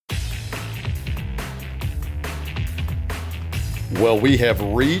Well, we have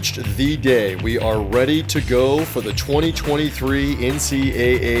reached the day. We are ready to go for the 2023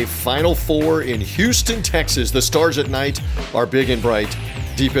 NCAA Final Four in Houston, Texas. The stars at night are big and bright,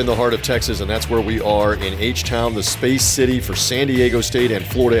 deep in the heart of Texas, and that's where we are in H-Town, the space city for San Diego State and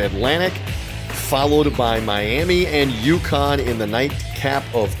Florida Atlantic, followed by Miami and UConn in the nightcap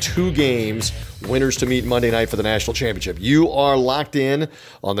of two games. Winners to meet Monday night for the national championship. You are locked in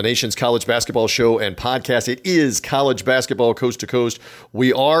on the nation's college basketball show and podcast. It is college basketball coast to coast.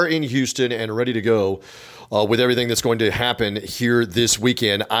 We are in Houston and ready to go with everything that's going to happen here this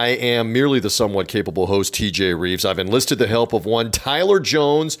weekend. I am merely the somewhat capable host, TJ Reeves. I've enlisted the help of one Tyler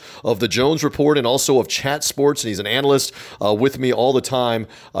Jones of the Jones Report and also of Chat Sports, and he's an analyst with me all the time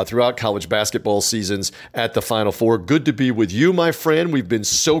throughout college basketball seasons at the Final Four. Good to be with you, my friend. We've been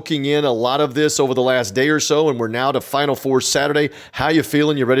soaking in a lot of this over the last day or so, and we're now to Final Four Saturday. How you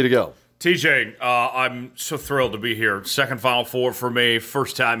feeling? You ready to go? TJ, I'm so thrilled to be here. Second Final Four for me.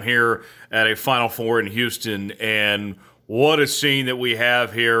 First time here at a Final Four in Houston. And what a scene that we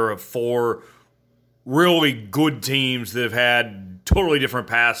have here of four really good teams that have had totally different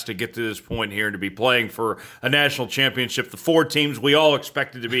paths to get to this point here and to be playing for a national championship. The four teams we all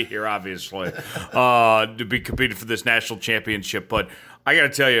expected to be here, obviously, to be competing for this national championship. But I got to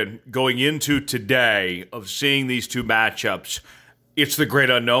tell you, going into today of seeing these two matchups, it's the great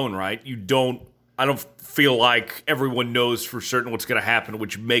unknown, right? I don't feel like everyone knows for certain what's going to happen,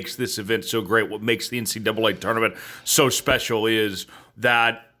 which makes this event so great. What makes the NCAA tournament so special is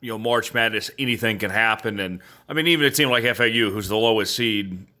that, March Madness, anything can happen. And, even a team like FAU, who's the lowest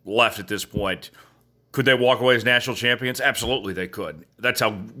seed left at this point, could they walk away as national champions? Absolutely they could. That's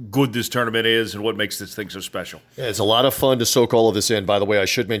how good this tournament is and what makes this thing so special. Yeah, it's a lot of fun to soak all of this in. By the way, I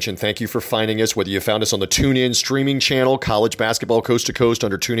should mention, thank you for finding us, whether you found us on the TuneIn streaming channel, College Basketball Coast to Coast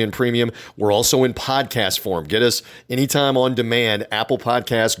under TuneIn Premium. We're also in podcast form. Get us anytime on demand, Apple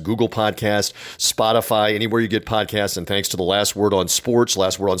Podcasts, Google Podcasts, Spotify, anywhere you get podcasts. And thanks to the Last Word on Sports,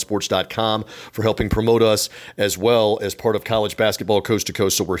 lastwordonsports.com, for helping promote us as well as part of College Basketball Coast to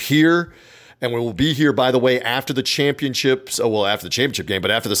Coast. So we're here. And we will be here, by the way, after the championships. After the championship game, but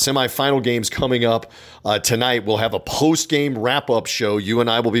after the semifinal games coming up tonight, we'll have a post-game wrap-up show. You and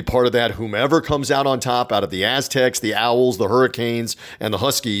I will be part of that. Whomever comes out on top, out of the Aztecs, the Owls, the Hurricanes, and the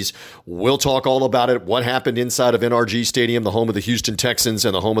Huskies, we'll talk all about it. What happened inside of NRG Stadium, the home of the Houston Texans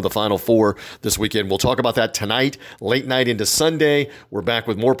and the home of the Final Four this weekend. We'll talk about that tonight, late night into Sunday. We're back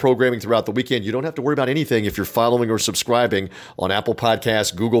with more programming throughout the weekend. You don't have to worry about anything if you're following or subscribing on Apple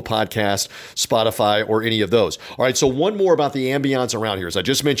Podcasts, Google Podcasts, Spotify, or any of those. All right, so one more about the ambiance around here. As I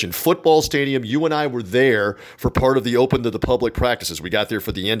just mentioned, football stadium, you and I were there for part of the open to the public practices. We got there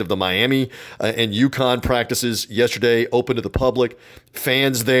for the end of the Miami and UConn practices yesterday, open to the public,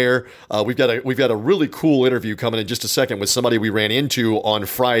 fans there. We've got a really cool interview coming in just a second with somebody we ran into on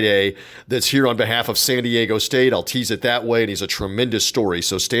Friday that's here on behalf of San Diego State. I'll tease it that way, and he's a tremendous story,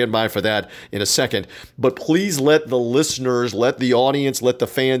 so stand by for that in a second. But please let the listeners, let the audience, let the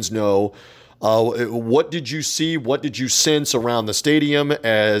fans know, what did you see? What did you sense around the stadium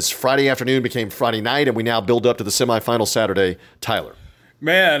as Friday afternoon became Friday night and we now build up to the semifinal Saturday? Tyler.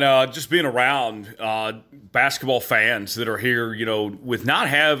 Man, just being around basketball fans that are here, with not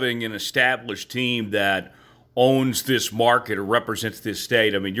having an established team that owns this market or represents this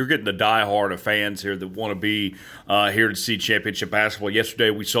state. You're getting the diehard of fans here that want to be here to see championship basketball. Yesterday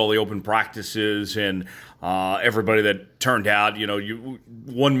we saw the open practices and everybody that turned out.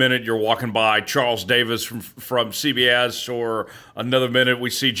 One minute you're walking by Charles Davis from CBS, or another minute we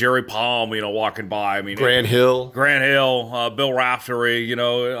see Jerry Palm, walking by. Grant Hill, Bill Raftery.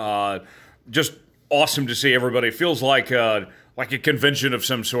 Just awesome to see everybody. It feels like a convention of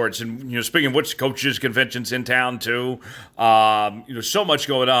some sorts. And, speaking of which, coaches' conventions in town, too. So much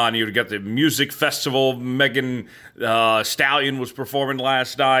going on. You've got the music festival. Megan Stallion was performing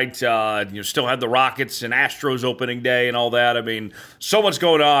last night. Still had the Rockets and Astros opening day and all that. So much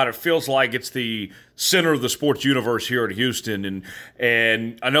going on. It feels like it's the center of the sports universe here in Houston.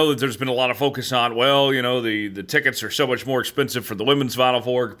 And I know that there's been a lot of focus on, the tickets are so much more expensive for the women's Final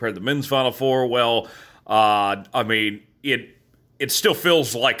Four compared to the men's Final Four. It still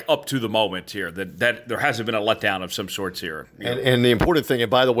feels like up to the moment here that there hasn't been a letdown of some sorts here. And the important thing, and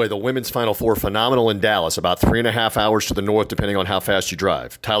by the way, the women's Final Four, phenomenal in Dallas, about 3.5 hours to the north, depending on how fast you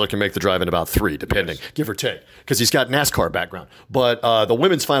drive. Tyler can make the drive in about 3, depending, give or take, because he's got NASCAR background. But the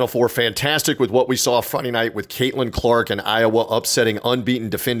women's Final Four, fantastic with what we saw Friday night with Caitlin Clark and Iowa upsetting unbeaten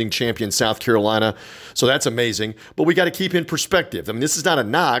defending champion South Carolina. So that's amazing. But we got to keep in perspective. This is not a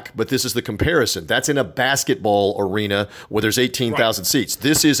knock, but this is the comparison. That's in a basketball arena where there's 18,000 15,000 seats.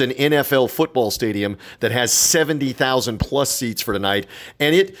 This is an NFL football stadium that has 70,000 plus seats for tonight.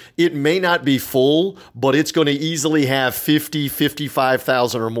 And it may not be full, but it's going to easily have 50,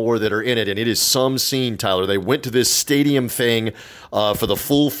 55,000 or more that are in it. And it is some scene, Tyler. They went to this stadium thing for the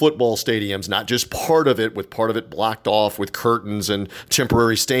full football stadiums, not just part of it, with part of it blocked off with curtains and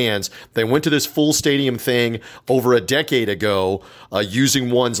temporary stands. They went to this full stadium thing over a decade ago, using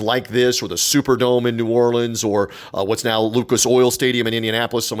ones like this, or the Superdome in New Orleans, or what's now Lucas Oil Stadium in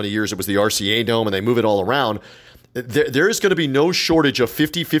Indianapolis. So many years it was the RCA Dome, and they move it all around. There is going to be no shortage of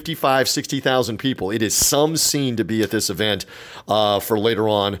 50, 55, 60,000 people. It is some scene to be at this event for later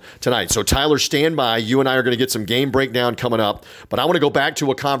on tonight. So, Tyler, stand by. You and I are going to get some game breakdown coming up. But I want to go back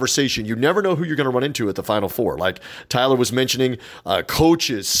to a conversation. You never know who you're going to run into at the Final Four. Like Tyler was mentioning,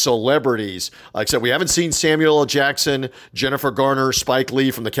 coaches, celebrities. Like I said, we haven't seen Samuel L. Jackson, Jennifer Garner, Spike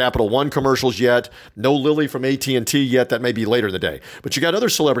Lee from the Capital One commercials yet. No Lily from AT&T yet. That may be later in the day. But you got other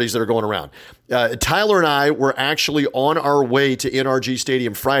celebrities that are going around. Tyler and I were actually on our way to NRG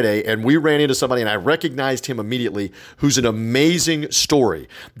Stadium Friday, and we ran into somebody, and I recognized him immediately, who's an amazing story.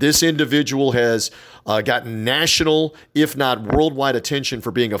 This individual has gotten national, if not worldwide, attention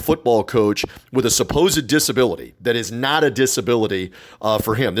for being a football coach with a supposed disability that is not a disability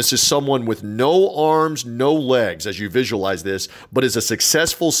for him. This is someone with no arms, no legs, as you visualize this, but is a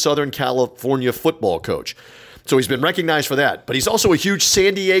successful Southern California football coach. So he's been recognized for that. But he's also a huge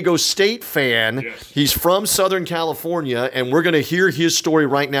San Diego State fan. Yes. He's from Southern California, and we're going to hear his story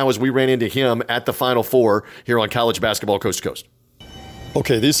right now as we ran into him at the Final Four here on College Basketball Coast to Coast.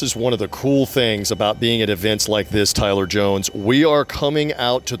 Okay, this is one of the cool things about being at events like this, Tyler Jones. We are coming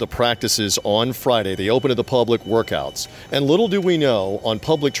out to the practices on Friday, the open to the public workouts. And little do we know on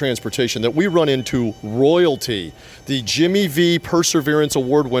public transportation that we run into royalty. The Jimmy V Perseverance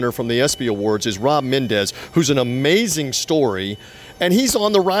Award winner from the ESPY Awards is Rob Mendez, who's an amazing story. And he's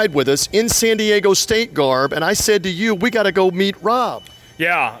on the ride with us in San Diego State garb. And I said to you, we got to go meet Rob.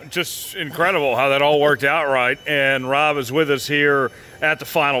 Yeah, just incredible how that all worked out right. And Rob is with us here at the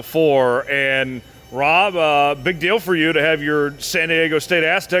Final Four. And Rob, big deal for you to have your San Diego State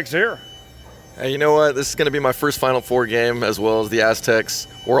Aztecs here. Hey, you know what? This is going to be my first Final Four game as well as the Aztecs.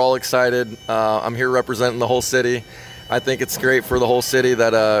 We're all excited. I'm here representing the whole city. I think it's great for the whole city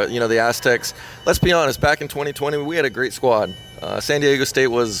that, the Aztecs, let's be honest, back in 2020, we had a great squad. San Diego State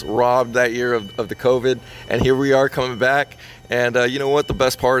was robbed that year of the COVID, and here we are coming back. And you know what the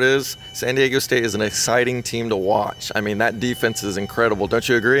best part is? San Diego State is an exciting team to watch. I mean, that defense is incredible. Don't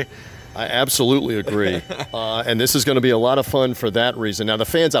you agree? I absolutely agree. And this is going to be a lot of fun for that reason. Now, the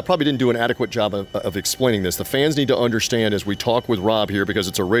fans, I probably didn't do an adequate job of explaining this. The fans need to understand as we talk with Rob here, because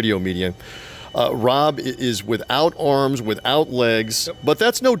it's a radio medium, Rob is without arms, without legs, but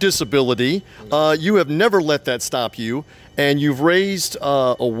that's no disability. You have never let that stop you. And you've raised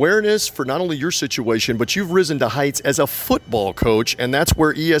awareness for not only your situation, but you've risen to heights as a football coach, and that's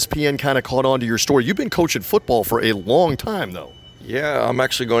where ESPN kind of caught on to your story. You've been coaching football for a long time, though. Yeah, I'm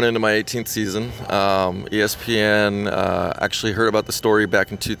actually going into my 18th season. ESPN actually heard about the story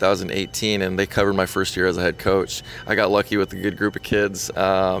back in 2018, and they covered my first year as a head coach. I got lucky with a good group of kids,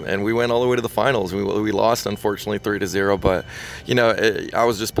 and we went all the way to the finals. We lost, unfortunately, 3-0, but, I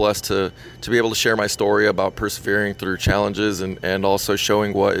was just blessed to be able to share my story about persevering through challenges and also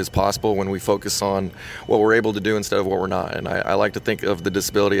showing what is possible when we focus on what we're able to do instead of what we're not. And I like to think of the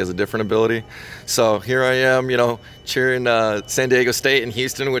disability as a different ability. So here I am, cheering San Diego State and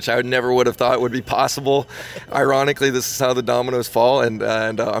Houston, which I never would have thought would be possible. Ironically, this is how the dominoes fall, and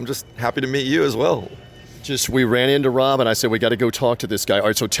I'm just happy to meet you as well. We ran into Rob, and I said, we got to go talk to this guy. All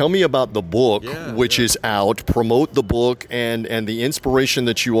right, so tell me about the book, which is out. Promote the book and the inspiration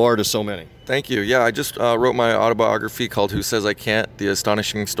that you are to so many. Thank you. Yeah, I just wrote my autobiography called Who Says I Can't? The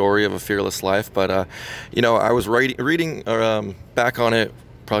Astonishing Story of a Fearless Life. But, I was reading back on it,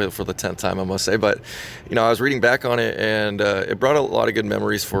 probably for the 10th time, I must say. But, I was reading back on it, and it brought a lot of good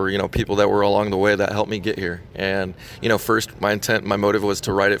memories for, people that were along the way that helped me get here. And, first, my motive was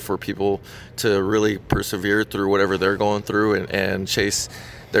to write it for people to really persevere through whatever they're going through and chase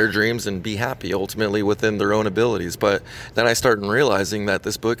their dreams and be happy ultimately within their own abilities. But then I started realizing that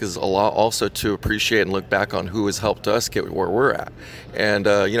this book is a lot also to appreciate and look back on who has helped us get where we're at. And,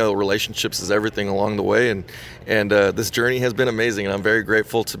 relationships is everything along the way. And this journey has been amazing. And I'm very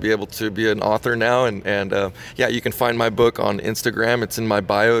grateful to be able to be an author now. And you can find my book on Instagram. It's in my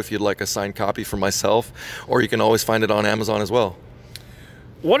bio if you'd like a signed copy for myself, or you can always find it on Amazon as well.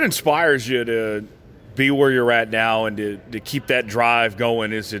 What inspires you to be where you're at now and to keep that drive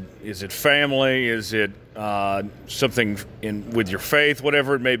going? Is it family? Is it something with your faith,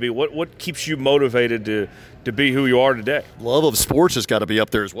 whatever it may be? What keeps you motivated to be who you are today? Love of sports has got to be up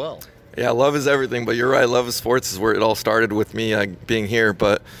there as well. Yeah, love is everything, but you're right. Love of sports is where it all started with me being here.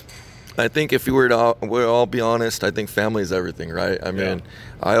 But I think if we'll all be honest, I think family is everything, right? I mean,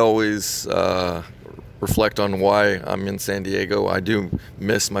 I always reflect on why I'm in San Diego. I do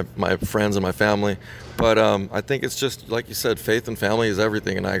miss my friends and my family. But I think it's just, like you said, faith and family is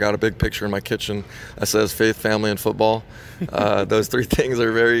everything. And I got a big picture in my kitchen that says faith, family, and football. Those three things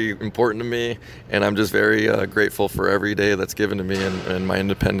are very important to me. And I'm just very grateful for every day that's given to me and my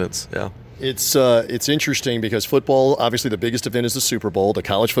independence. Yeah. It's interesting because football, obviously the biggest event is the Super Bowl. The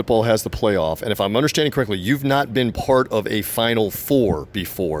college football has the playoff. And if I'm understanding correctly, you've not been part of a Final Four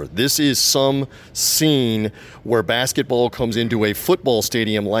before. This is some scene where basketball comes into a football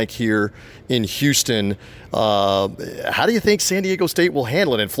stadium like here in Houston. How do you think San Diego State will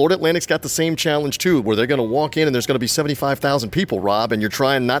handle it? And Florida Atlantic's got the same challenge too, where they're going to walk in and there's going to be 75,000 people, Rob, and you're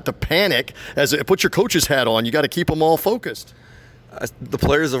trying not to panic. Put your coach's hat on. You got to keep them all focused. The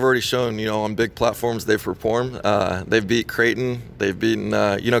players have already shown, on big platforms they've performed. They've beat Creighton. They've beaten,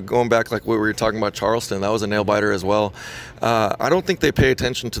 going back like what we were talking about Charleston, that was a nail-biter as well. I don't think they pay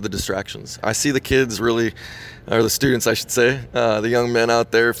attention to the distractions. I see the kids really, or the students I should say, the young men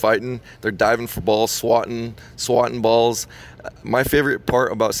out there fighting. They're diving for balls, swatting balls. My favorite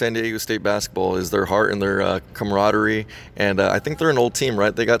part about San Diego State basketball is their heart and their camaraderie. And I think they're an old team,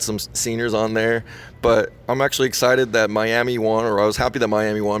 right? They got some seniors on there. But I'm actually excited that Miami won, or I was happy that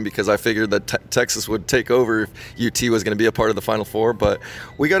Miami won because I figured that Texas would take over if UT was going to be a part of the Final Four. But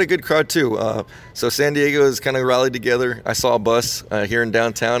we got a good crowd too. So San Diego has kind of rallied together. I saw a bus here in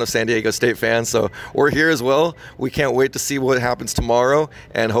downtown of San Diego State fans. So we're here as well. We can't wait to see what happens tomorrow.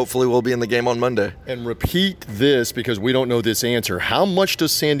 And hopefully we'll be in the game on Monday. And repeat this because we don't know this answer. How much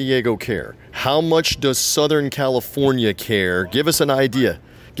does San Diego care? How much does Southern California care? Give us an idea.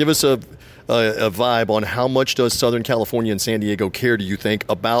 Give us a vibe on how much does Southern California and San Diego care, do you think,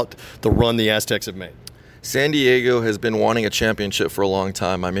 about the run the Aztecs have made? San Diego has been wanting a championship for a long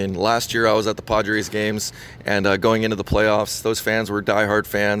time. I mean, last year I was at the Padres games, and going into the playoffs, those fans were diehard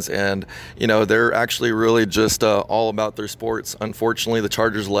fans, and they're actually really just all about their sports. Unfortunately, the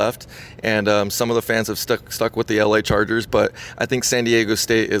Chargers left, and some of the fans have stuck with the LA Chargers, but I think San Diego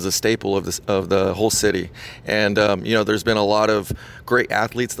State is a staple of the whole city. And there's been a lot of great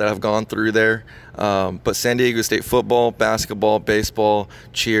athletes that have gone through there. But San Diego State football, basketball, baseball,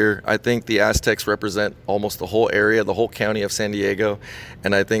 cheer, I think the Aztecs represent almost the whole area, the whole county of San Diego.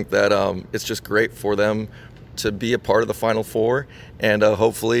 And I think that it's just great for them to be a part of the Final Four. And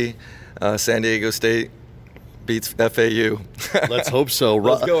hopefully San Diego State beats FAU. Let's hope so.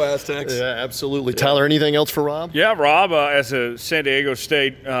 Let's go Aztecs. Yeah, absolutely. Yeah. Tyler, anything else for Rob? Yeah, Rob, as a San Diego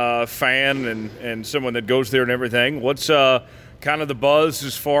State fan and someone that goes there and everything, what's kind of the buzz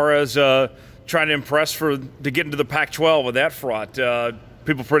as far as trying to impress to get into the Pac-12 with that front?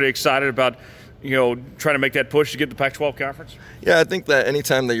 People pretty excited about, trying to make that push to get the Pac-12 conference? Yeah, I think that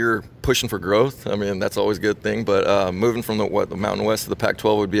anytime that you're pushing for growth, I mean, that's always a good thing. But moving from the Mountain West to the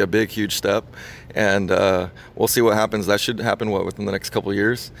Pac-12 would be a big, huge step. And we'll see what happens. That should happen, within the next couple of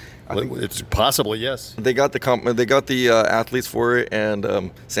years? It's possibly, yes. They got the athletes for it,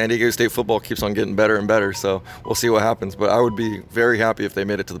 and San Diego State football keeps on getting better and better. So we'll see what happens. But I would be very happy if they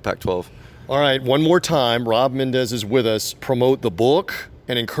made it to the Pac-12. All right, one more time, Rob Mendez is with us. Promote the book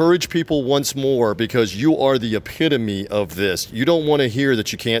and encourage people once more because you are the epitome of this. You don't want to hear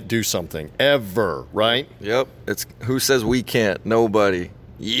that you can't do something, ever, right? Yep. It's who says we can't? Nobody.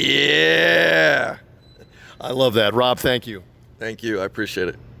 Yeah. I love that. Rob, thank you. Thank you. I appreciate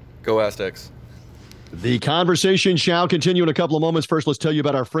it. Go Aztecs. The conversation shall continue in a couple of moments. First, let's tell you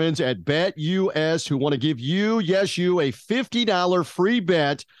about our friends at BetUS who want to give you, yes, you, a $50 free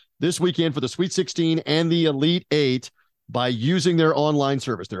bet this weekend for the Sweet 16 and the Elite 8 by using their online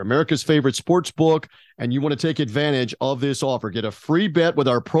service. They're America's favorite sports book, and you want to take advantage of this offer. Get a free bet with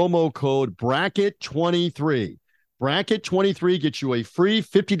our promo code BRACKET23. Bracket23 gets you a free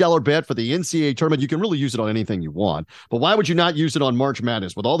 $50 bet for the NCAA tournament. You can really use it on anything you want, but why would you not use it on March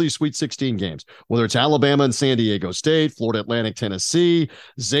Madness with all these Sweet 16 games? Whether it's Alabama and San Diego State, Florida Atlantic, Tennessee,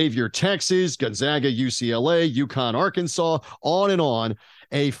 Xavier, Texas, Gonzaga, UCLA, UConn, Arkansas, on and on.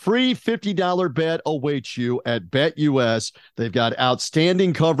 A free $50 bet awaits you at BetUS. They've got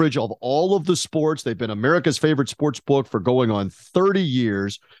outstanding coverage of all of the sports. They've been America's favorite sports book for going on 30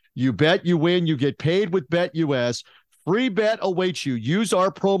 years. You bet, you win, you get paid with BetUS. Free bet awaits you. Use our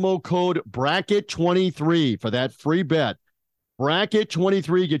promo code BRACKET23 for that free bet.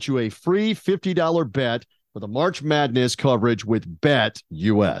 Bracket23 gets you a free $50 bet for the March Madness coverage with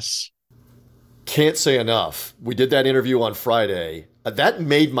BetUS. Can't say enough. We did that interview on Friday. That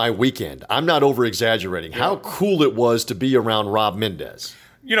made my weekend. I'm not over-exaggerating. How cool it was to be around Rob Mendez.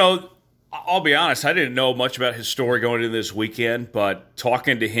 You know, I'll be honest, I didn't know much about his story going into this weekend, but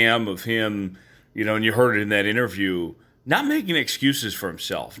talking to him, you know, and you heard it in that interview, not making excuses for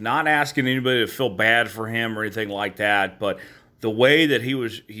himself, not asking anybody to feel bad for him or anything like that, but the way that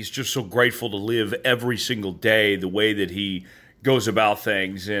he's just so grateful to live every single day, the way that he goes about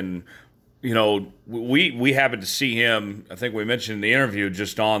things. And, you know, we happened to see him, I think we mentioned in the interview,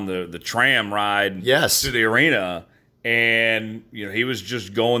 just on the tram ride to the arena. And, you know, he was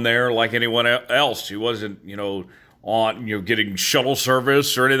just going there like anyone else. He wasn't, you know, getting shuttle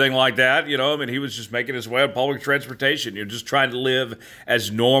service or anything like that. You know, I mean, he was just making his way on public transportation. You're just trying to live as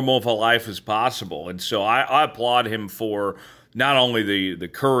normal of a life as possible. And so I applaud him for not only the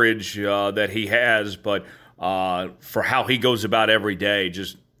courage that he has, but for how he goes about every day,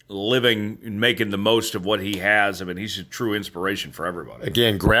 just living and making the most of what he has. I mean, he's a true inspiration for everybody.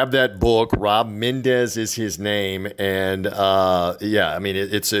 Again, grab that book. Rob Mendez is his name. And I mean,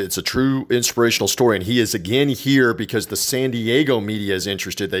 it's a true inspirational story. And he is again here because the San Diego media is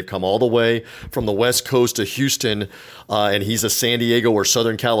interested. They've come all the way from the West Coast to Houston. And he's a San Diego or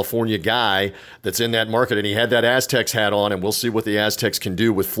Southern California guy that's in that market. And he had that Aztecs hat on. And we'll see what the Aztecs can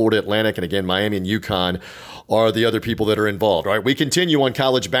do with Florida Atlantic. And again, Miami and UConn are the other people that are involved. All right, we continue on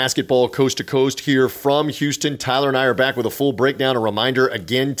college basketball coast to coast here from Houston. Tyler and I are back with a full breakdown. A reminder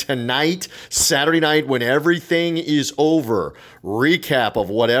again tonight, Saturday night, when everything is over. Recap of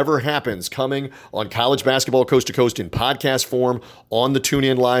whatever happens coming on college basketball coast to coast in podcast form on the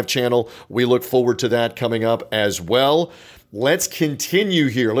TuneIn Live channel. We look forward to that coming up as well. Let's continue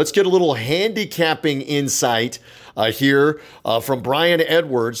here. Let's get a little handicapping insight here from Brian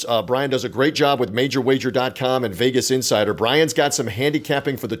Edwards. Brian does a great job with MajorWager.com and Vegas Insider. Brian's got some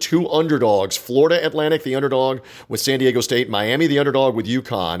handicapping for the two underdogs, Florida Atlantic, the underdog with San Diego State, Miami, the underdog with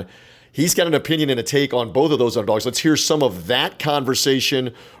UConn. He's got an opinion and a take on both of those underdogs. Let's hear some of that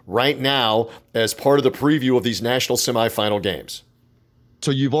conversation right now as part of the preview of these national semifinal games.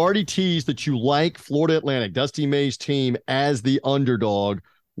 So you've already teased that you like Florida Atlantic, Dusty May's team, as the underdog.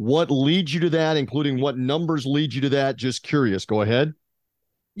 What leads you to that, including what numbers lead you to that? Just curious. Go ahead.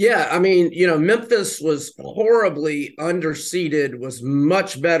 Yeah, I mean, you know, Memphis was horribly underseeded, was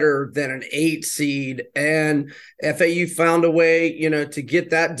much better than an 8 seed, and FAU found a way, you know, to get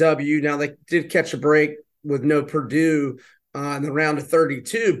that W. Now, they did catch a break with no Purdue in the round of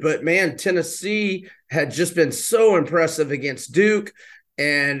 32, but, man, Tennessee had just been so impressive against Duke,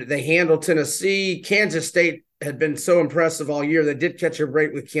 and they handled Tennessee. Kansas State had been so impressive all year. They did catch a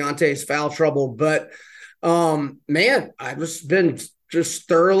break with Keontae's foul trouble, but, man, I've just been just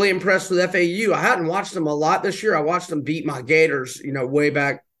thoroughly impressed with FAU. I hadn't watched them a lot this year. I watched them beat my Gators, you know, way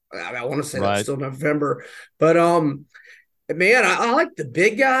back. I want to say that's still November. But, man, I like the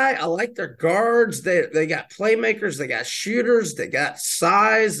big guy. I like their guards. They got playmakers. They got shooters. They got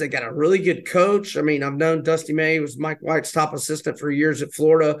size. They got a really good coach. I mean, I've known Dusty May. He was Mike White's top assistant for years at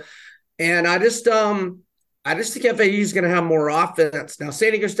Florida. And I just think FAU is going to have more offense. Now,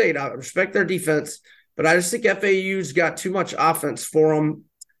 San Diego State, I respect their defense, but I just think FAU's got too much offense for them,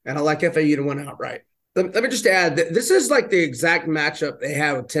 and I like FAU to win outright. Let me just add that this is like the exact matchup they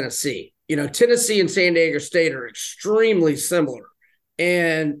have with Tennessee. You know, Tennessee and San Diego State are extremely similar,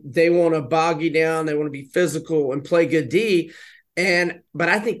 and they want to bog you down. They want to be physical and play good D. But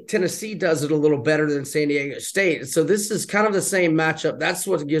I think Tennessee does it a little better than San Diego State. So this is kind of the same matchup. That's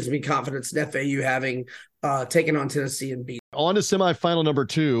what gives me confidence in FAU having taken on Tennessee and beat. On to semifinal number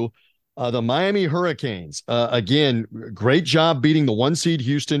 2. The Miami Hurricanes, again, great job beating the 1 seed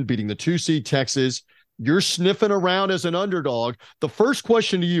Houston, beating the 2 seed Texas. You're sniffing around as an underdog. The first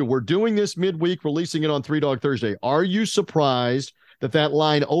question to you, we're doing this midweek, releasing it on 3 Dog Thursday. Are you surprised that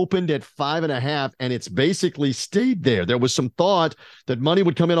line opened at 5.5 and it's basically stayed there? There was some thought that money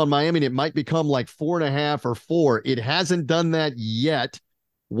would come in on Miami and it might become like 4.5 or 4. It hasn't done that yet.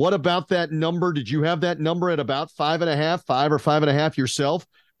 What about that number? Did you have that number at about 5.5, 5 or 5.5 yourself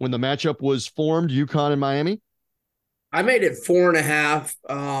when the matchup was formed, UConn and Miami? I made it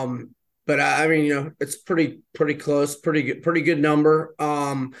 4.5. But I mean, you know, it's pretty close, pretty good number.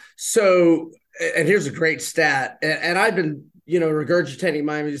 So, and here's a great stat. And I've been, you know, regurgitating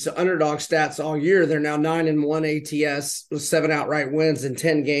Miami's underdog stats all year. They're now 9-1 ATS with 7 outright wins in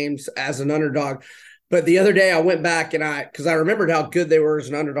 10 games as an underdog. But the other day I went back and because I remembered how good they were as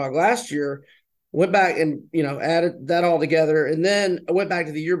an underdog last year, went back and, you know, added that all together. And then I went back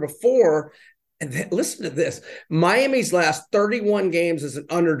to the year before and then, listen to this. Miami's last 31 games as an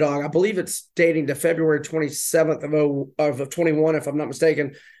underdog, I believe it's dating to February 27th of 21, if I'm not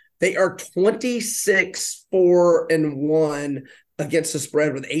mistaken. They are 26-4-1 against the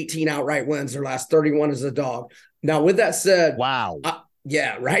spread with 18 outright wins. Their last 31 as a dog. Now, with that said, wow.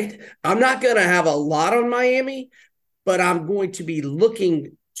 Yeah, right. I'm not going to have a lot on Miami, but I'm going to be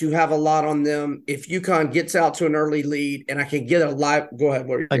looking to have a lot on them if UConn gets out to an early lead and I can get a live. Go ahead.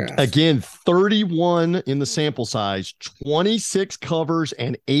 What are you gonna ask? Again, 31 in the sample size, 26 covers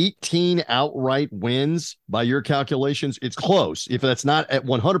and 18 outright wins by your calculations. It's close. If that's not at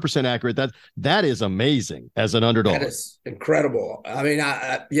 100% accurate, that is amazing as an underdog. That is incredible. I mean,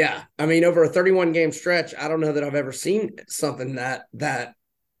 yeah. I mean, over a 31 game stretch, I don't know that I've ever seen something that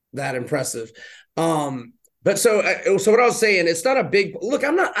impressive. But so what I was saying, it's not a big look. I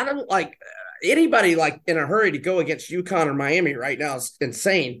don't like anybody like in a hurry to go against UConn or Miami right now. It's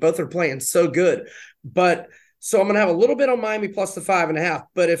insane. Both are playing so good. But so I'm going to have a little bit on Miami plus the 5.5.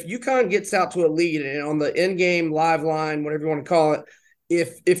 But if UConn gets out to a lead and on the in-game live line, whatever you want to call it,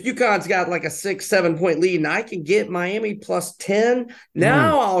 if UConn's got like a 6-7 point lead and I can get Miami plus 10,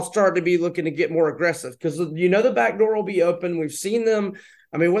 now I'll start to be looking to get more aggressive because the back door will be open. We've seen them.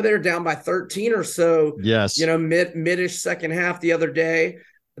 I mean, when they were down by 13 or so, yes, mid-ish second half the other day,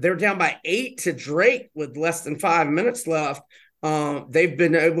 they were down by 8 to Drake with less than 5 minutes left. They've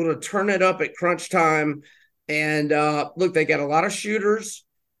been able to turn it up at crunch time. And look, they got a lot of shooters.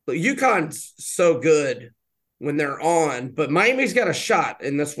 But UConn's so good when they're on, but Miami's got a shot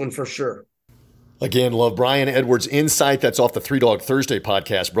in this one for sure. Again, love Brian Edwards' insight. That's off the Three Dog Thursday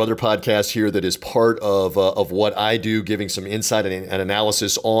podcast, brother podcast here that is part of what I do, giving some insight and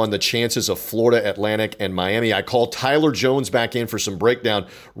analysis on the chances of Florida Atlantic and Miami. I called Tyler Jones back in for some breakdown.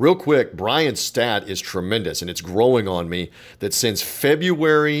 Real quick, Brian's stat is tremendous, and it's growing on me that since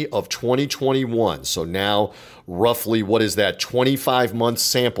February of 2021, so now roughly, what is that, 25-month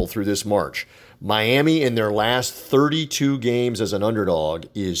sample through this March, Miami in their last 32 games as an underdog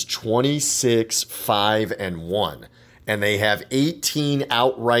is 26-5-1, and they have 18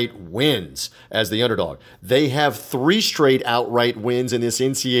 outright wins as the underdog. They have 3 straight outright wins in this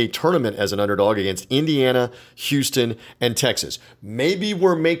NCAA tournament as an underdog against Indiana, Houston, and Texas. Maybe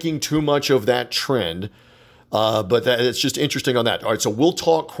we're making too much of that trend, but it's just interesting on that. All right, so we'll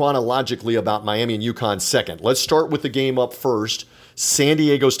talk chronologically about Miami and UConn second. Let's start with the game up first. San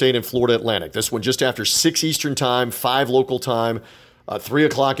Diego State and Florida Atlantic. This one just after 6 Eastern time, 5 local time, 3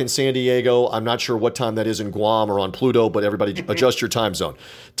 o'clock in San Diego. I'm not sure what time that is in Guam or on Pluto, but everybody adjust your time zone.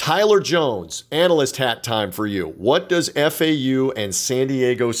 Tyler Jones, analyst hat time for you. What does FAU and San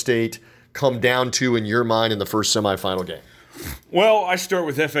Diego State come down to in your mind in the first semifinal game? Well, I start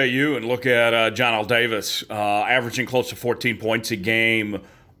with FAU and look at John L. Davis, averaging close to 14 points a game.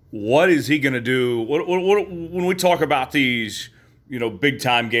 What is he going to do? When we talk about these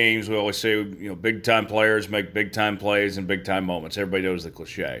big-time games, we always say, big-time players make big-time plays in big-time moments. Everybody knows the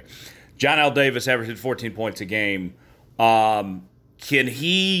cliche. John L. Davis averaged 14 points a game. Can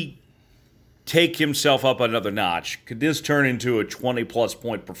he take himself up another notch? Could this turn into a 20-plus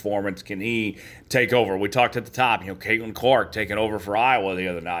point performance? Can he take over? We talked at the top, Caitlin Clark taking over for Iowa the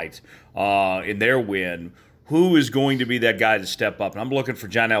other night in their win. Who is going to be that guy to step up? And I'm looking for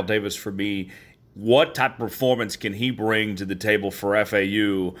John L. Davis for me. What type of performance can he bring to the table for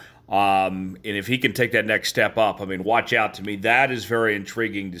FAU? And if he can take that next step up, watch out to me. That is very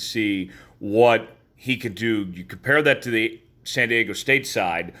intriguing to see what he could do. You compare that to the San Diego State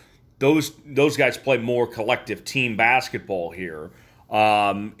side. Those guys play more collective team basketball here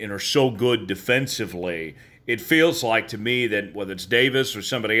and are so good defensively. It feels like to me that whether it's Davis or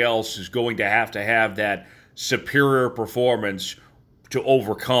somebody else is going to have that superior performance to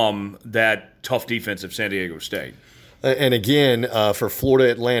overcome that tough defense of San Diego State. And again, for Florida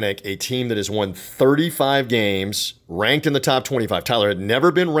Atlantic, a team that has won 35 games, ranked in the top 25. Tyler had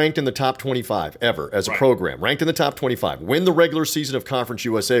never been ranked in the top 25 ever as a program. Ranked in the top 25. Win the regular season of Conference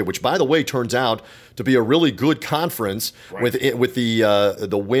USA, which, by the way, turns out to be a really good conference with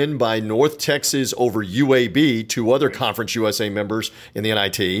the win by North Texas over UAB, 2 other Conference USA members in the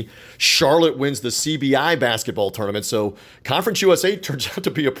NIT. Charlotte wins the CBI basketball tournament. So Conference USA turns out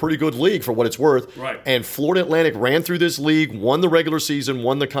to be a pretty good league for what it's worth. Right. And Florida Atlantic ran through this league, won the regular season,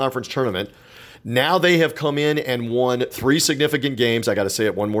 won the conference tournament. Now they have come in and won 3 significant games, I got to say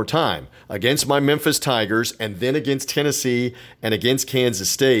it one more time, against my Memphis Tigers and then against Tennessee and against Kansas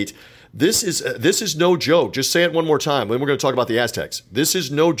State. This is no joke. Just say it one more time. Then we're going to talk about the Aztecs. This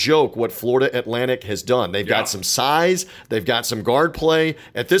is no joke what Florida Atlantic has done. They've got some size. They've got some guard play.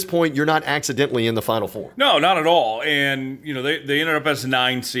 At this point, you're not accidentally in the Final Four. No, not at all. And, they ended up as a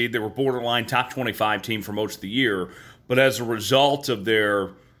 9 seed. They were borderline top 25 team for most of the year. But as a result of their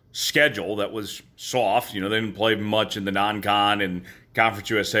schedule that was soft. They didn't play much in the non-con, and Conference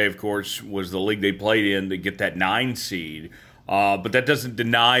USA, of course, was the league they played in to get that 9 seed. But that doesn't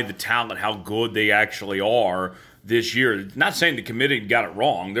deny the talent, how good they actually are this year. Not saying the committee got it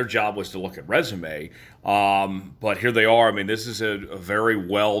wrong. Their job was to look at resume. But here they are. I mean, this is a very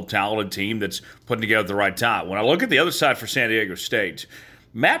well-talented team that's putting together at the right time. When I look at the other side for San Diego State,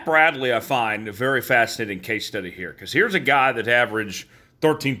 Matt Bradley, I find a very fascinating case study here, because here's a guy that averaged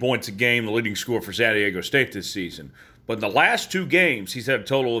 13 points a game, the leading scorer for San Diego State this season. But in the last 2 games, he's had a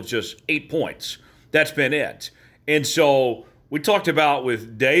total of just 8 points. That's been it. And so we talked about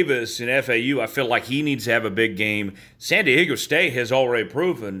with Davis and FAU, I feel like he needs to have a big game. San Diego State has already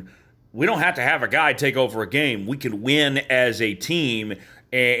proven we don't have to have a guy take over a game. We can win as a team.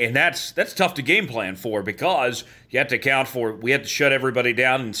 And that's tough to game plan for, because you have to account for, we have to shut everybody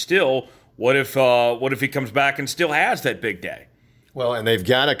down, and still, what if he comes back and still has that big day? Well, and they've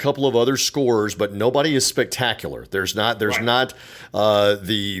got a couple of other scorers, but nobody is spectacular. There's not the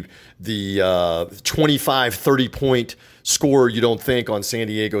 25, 30-point score you don't think on San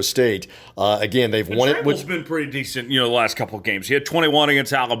Diego State. Again, they've won it. Travel's been pretty decent, the last couple of games. He had 21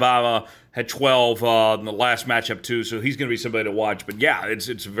 against Alabama, had 12 in the last matchup too, so he's going to be somebody to watch. But yeah, it's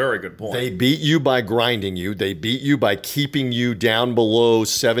a very good point. They beat you by grinding you. They beat you by keeping you down below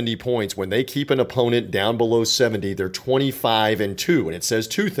 70 points. When they keep an opponent down below 70, they're 25-2, and it says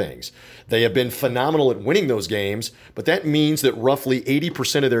 2 things. They have been phenomenal at winning those games, but that means that roughly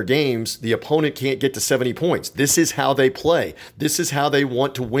 80% of their games, the opponent can't get to 70 points. This is how they play. This is how they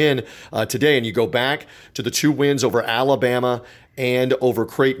want to win today. And you go back to the 2 wins over Alabama and over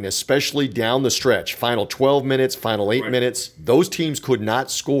Creighton, especially down the stretch. Final 12 minutes, final 8 minutes. Those teams could not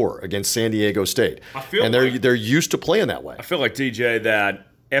score against San Diego State. They're used to playing that way. I feel like, DJ, that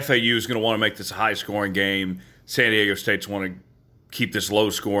FAU is going to want to make this a high-scoring game. San Diego State's want to keep this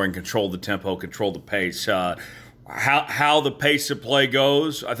low-scoring, control the tempo, control the pace. How the pace of play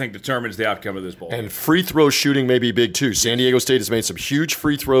goes, I think, determines the outcome of this ball. And free throw shooting may be big, too. San Diego State has made some huge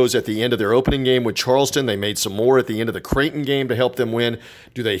free throws at the end of their opening game with Charleston. They made some more at the end of the Creighton game to help them win.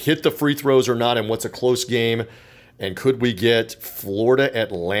 Do they hit the free throws or not, and what's a close game? And could we get Florida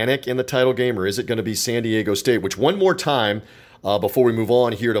Atlantic in the title game, or is it going to be San Diego State? Which, one more time, before we move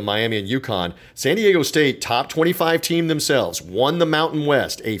on here to Miami and UConn, San Diego State, top 25 team themselves, won the Mountain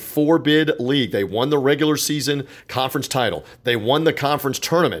West, a 4-bid league. They won the regular season conference title. They won the conference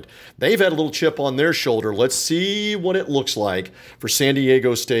tournament. They've had a little chip on their shoulder. Let's see what it looks like for San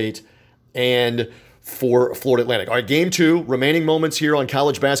Diego State and for Florida Atlantic. All right, game 2, remaining moments here on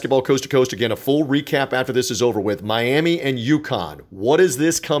college basketball coast to coast. Again, a full recap after this is over with. Miami and UConn. What does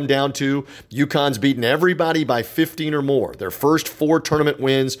this come down to? UConn's beaten everybody by 15 or more. Their first 4 tournament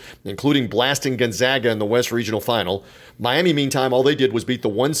wins, including blasting Gonzaga in the West Regional Final. Miami, meantime, all they did was beat the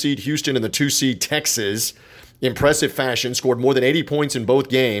 1-seed Houston and the 2-seed Texas. Impressive fashion, scored more than 80 points in both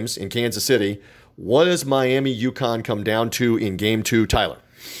games in Kansas City. What does Miami UConn come down to in game 2, Tyler?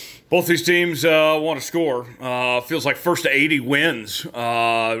 Both these teams want to score. Feels like first to 80 wins,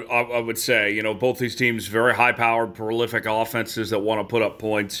 I would say. Both these teams, very high-powered, prolific offenses that want to put up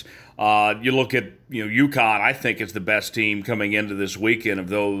points. You look at, UConn, I think is the best team coming into this weekend of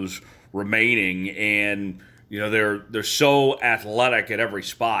those remaining. And, they're so athletic at every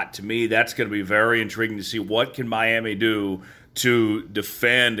spot. To me, that's going to be very intriguing to see what can Miami do to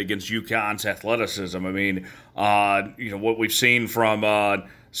defend against UConn's athleticism. I mean, what we've seen from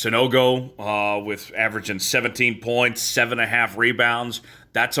Sonogo with averaging 17 points, 7.5 rebounds,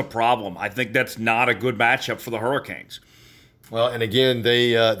 that's a problem. I think that's not a good matchup for the Hurricanes. Well, and again,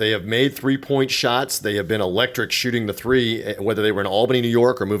 they have made 3-point shots. They have been electric shooting the 3, whether they were in Albany, New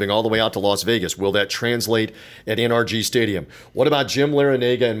York, or moving all the way out to Las Vegas. Will that translate at NRG Stadium? What about Jim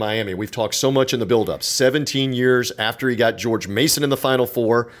Larrañaga in Miami? We've talked so much in the buildup. 17 years after he got George Mason in the Final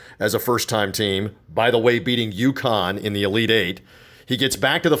Four as a first-time team, by the way, beating UConn in the Elite Eight. He gets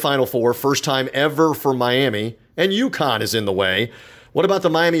back to the Final Four, first time ever for Miami, and UConn is in the way. What about the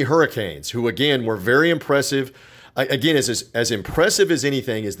Miami Hurricanes, who, again, were very impressive? Again, as impressive as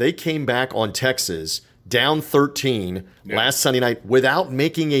anything is they came back on Texas down 13 last Sunday night without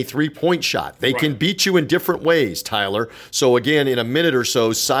making a 3-point shot. They can beat you in different ways, Tyler. So, again, in a minute or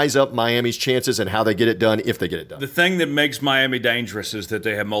so, size up Miami's chances and how they get it done, if they get it done. The thing that makes Miami dangerous is that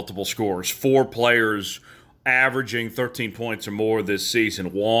they have multiple scorers. 4 players averaging 13 points or more this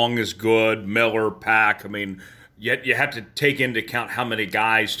season. Wong is good, Miller, Pack. I mean, yet you have to take into account how many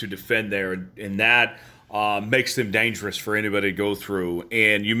guys to defend there, and that makes them dangerous for anybody to go through.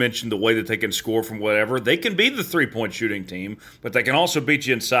 And you mentioned the way that they can score from whatever. They can be the three-point shooting team, but they can also beat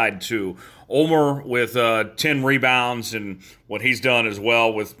you inside too. Ulmer with 10 rebounds and what he's done as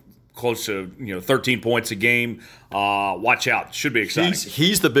well with close to 13 points a game. Watch out. Should be exciting.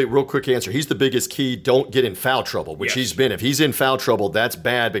 He's the big, real quick answer. He's the biggest key. Don't get in foul trouble, which he's been. If he's in foul trouble, that's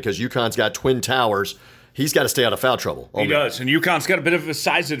bad because UConn's got twin towers. He's got to stay out of foul trouble. He does. And UConn's got a bit of a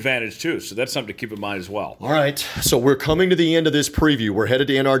size advantage, too, so that's something to keep in mind as well. All right. So we're coming to the end of this preview. We're headed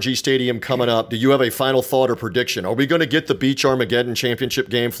to NRG Stadium coming up. Do you have a final thought or prediction? Are we going to get the Beach Armageddon championship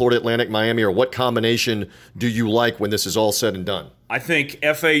game, Florida Atlantic, Miami, or what combination do you like when this is all said and done? I think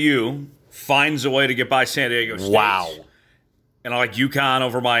FAU finds a way to get by San Diego State. Wow. And I like UConn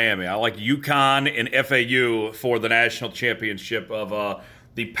over Miami. I like UConn and FAU for the national championship of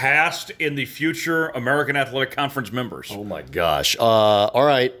the past and the future American Athletic Conference members. Oh, my gosh. All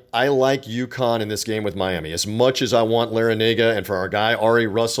right. I like UConn in this game with Miami. As much as I want Larrañaga and for our guy, Ari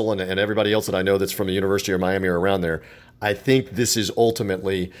Russell, and everybody else that I know that's from the University of Miami or around there, I think this is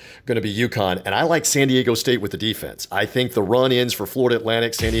ultimately going to be UConn. And I like San Diego State with the defense. I think the run-ins for Florida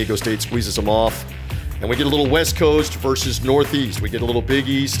Atlantic, San Diego State squeezes them off. And we get a little West Coast versus Northeast. We get a little Big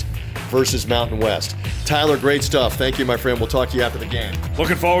East versus Mountain West. Tyler, great stuff. Thank you, my friend. We'll talk to you after the game.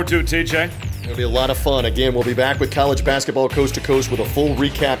 Looking forward to it, TJ. It'll be a lot of fun. Again, we'll be back with college basketball coast to coast with a full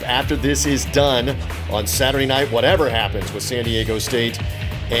recap after this is done on Saturday night, whatever happens with San Diego State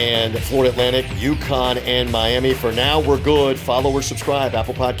and Florida Atlantic, UConn, and Miami. For now, we're good. Follow or subscribe.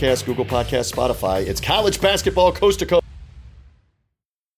 Apple Podcasts, Google Podcasts, Spotify. It's college basketball coast to coast.